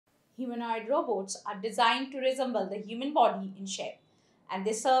Humanoid robots are designed to resemble the human body in shape, and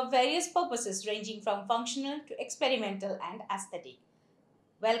they serve various purposes ranging from functional to experimental and aesthetic.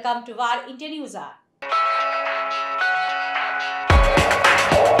 Welcome to our Indian User.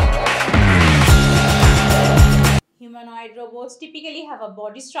 Humanoid robots typically have a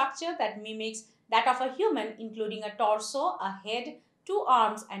body structure that mimics that of a human, including a torso, a head, two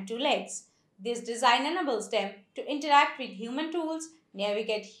arms, and two legs. This design enables them to interact with human tools,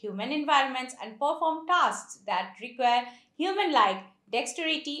 navigate human environments, and perform tasks that require human-like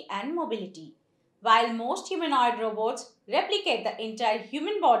dexterity and mobility. While most humanoid robots replicate the entire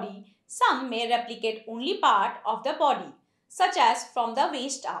human body, some may replicate only part of the body, such as from the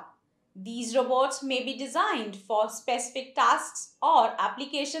waist up. These robots may be designed for specific tasks or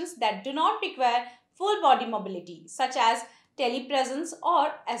applications that do not require full body mobility, such as telepresence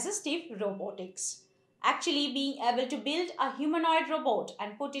or assistive robotics. Actually, being able to build a humanoid robot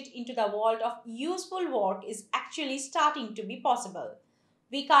and put it into the world of useful work is actually starting to be possible.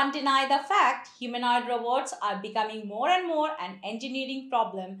 We can't deny the fact humanoid robots are becoming more and more an engineering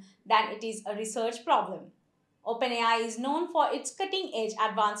problem than it is a research problem. OpenAI is known for its cutting-edge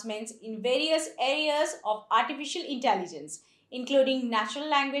advancements in various areas of artificial intelligence, including natural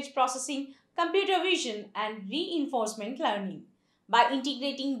language processing, computer vision, and reinforcement learning. By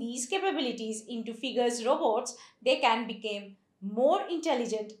integrating these capabilities into Figure's robots, they can become more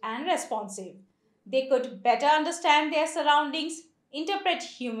intelligent and responsive. They could better understand their surroundings, interpret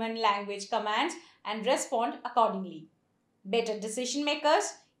human language commands, and respond accordingly. Better decision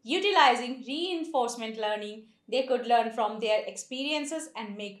makers, utilizing reinforcement learning, they could learn from their experiences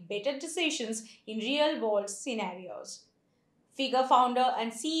and make better decisions in real-world scenarios. Figure founder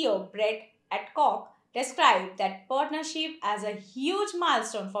and CEO Brett Adcock described that partnership as a huge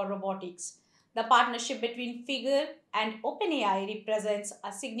milestone for robotics. The partnership between Figure and OpenAI represents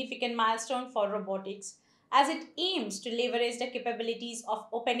a significant milestone for robotics as it aims to leverage the capabilities of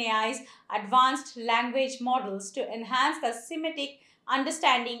OpenAI's advanced language models to enhance the semantic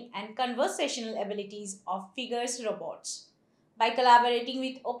understanding and conversational abilities of Figure's robots. By collaborating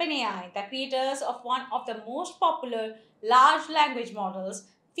with OpenAI, the creators of one of the most popular large language models,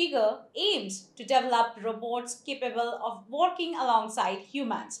 Figure aims to develop robots capable of working alongside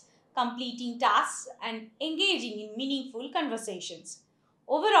humans, completing tasks, and engaging in meaningful conversations.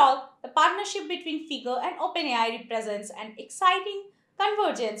 Overall, the partnership between Figure and OpenAI represents an exciting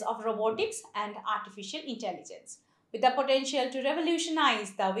convergence of robotics and artificial intelligence, with the potential to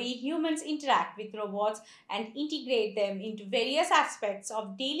revolutionize the way humans interact with robots and integrate them into various aspects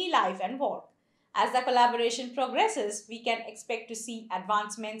of daily life and work. As the collaboration progresses, we can expect to see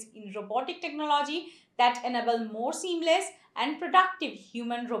advancements in robotic technology that enable more seamless and productive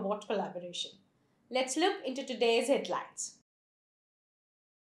human-robot collaboration. Let's look into today's headlines.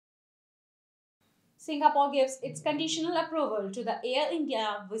 Singapore gives its conditional approval to the Air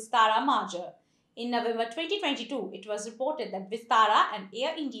India Vistara merger. In November 2022, it was reported that Vistara and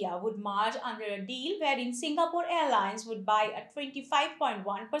Air India would merge under a deal wherein Singapore Airlines would buy a 25.1%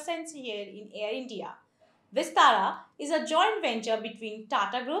 share in Air India. Vistara is a joint venture between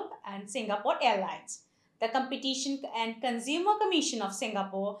Tata Group and Singapore Airlines. The Competition and Consumer Commission of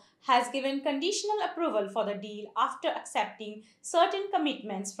Singapore has given conditional approval for the deal after accepting certain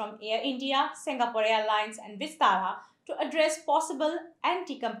commitments from Air India, Singapore Airlines, and Vistara to address possible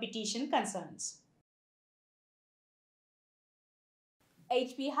anti-competition concerns.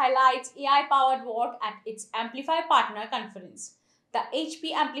 HP highlights AI-powered work at its Amplify Partner Conference. The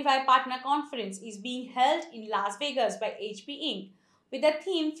HP Amplify Partner Conference is being held in Las Vegas by HP Inc. with the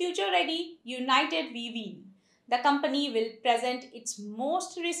theme Future Ready, United We Win. The company will present its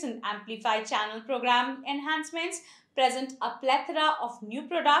most recent Amplify channel program enhancements, present a plethora of new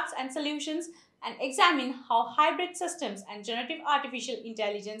products and solutions, and examine how hybrid systems and generative artificial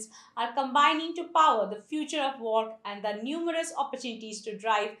intelligence are combining to power the future of work and the numerous opportunities to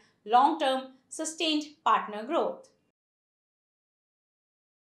drive long-term, sustained partner growth.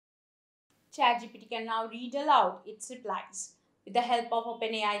 ChatGPT can now read aloud its replies. With the help of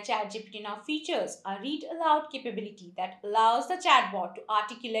OpenAI, ChatGPT now features a read aloud capability that allows the chatbot to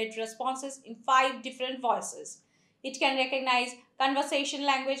articulate responses in 5 different voices. It can recognize conversation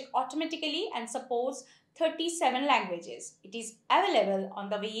language automatically and supports 37 languages. It is available on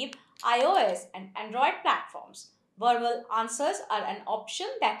the web, iOS, and Android platforms. Verbal answers are an option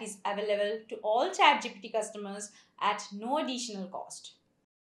that is available to all ChatGPT customers at no additional cost.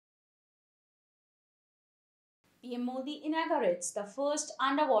 PM Modi inaugurates the first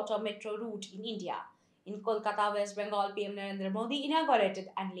underwater metro route in India. In Kolkata, West Bengal, PM Narendra Modi inaugurated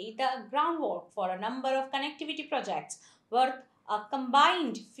and laid the groundwork for a number of connectivity projects worth a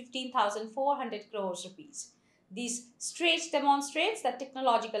combined 15,400 crores rupees. This stretch demonstrates the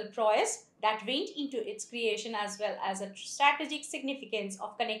technological prowess that went into its creation as well as the strategic significance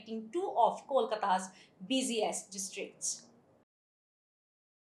of connecting two of Kolkata's busiest districts.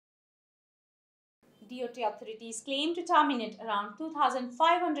 DOT authorities claim to terminate around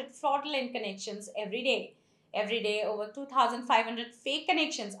 2,500 fraudulent connections every day. Every day, over 2,500 fake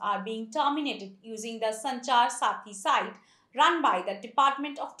connections are being terminated using the Sanchar Sathi site run by the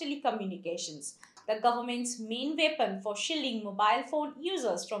Department of Telecommunications. The government's main weapon for shielding mobile phone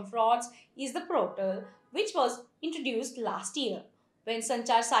users from frauds is the portal, which was introduced last year. When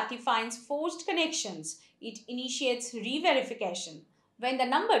Sanchar Sati finds forged connections, it initiates re-verification. When the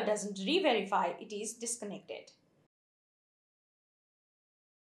number doesn't re-verify, it is disconnected.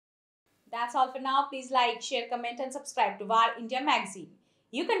 That's all for now. Please like, share, comment and subscribe to VAR India magazine.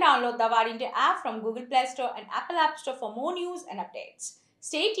 You can download the VAR India app from Google Play Store and Apple App Store for more news and updates.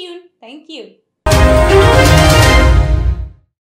 Stay tuned. Thank you.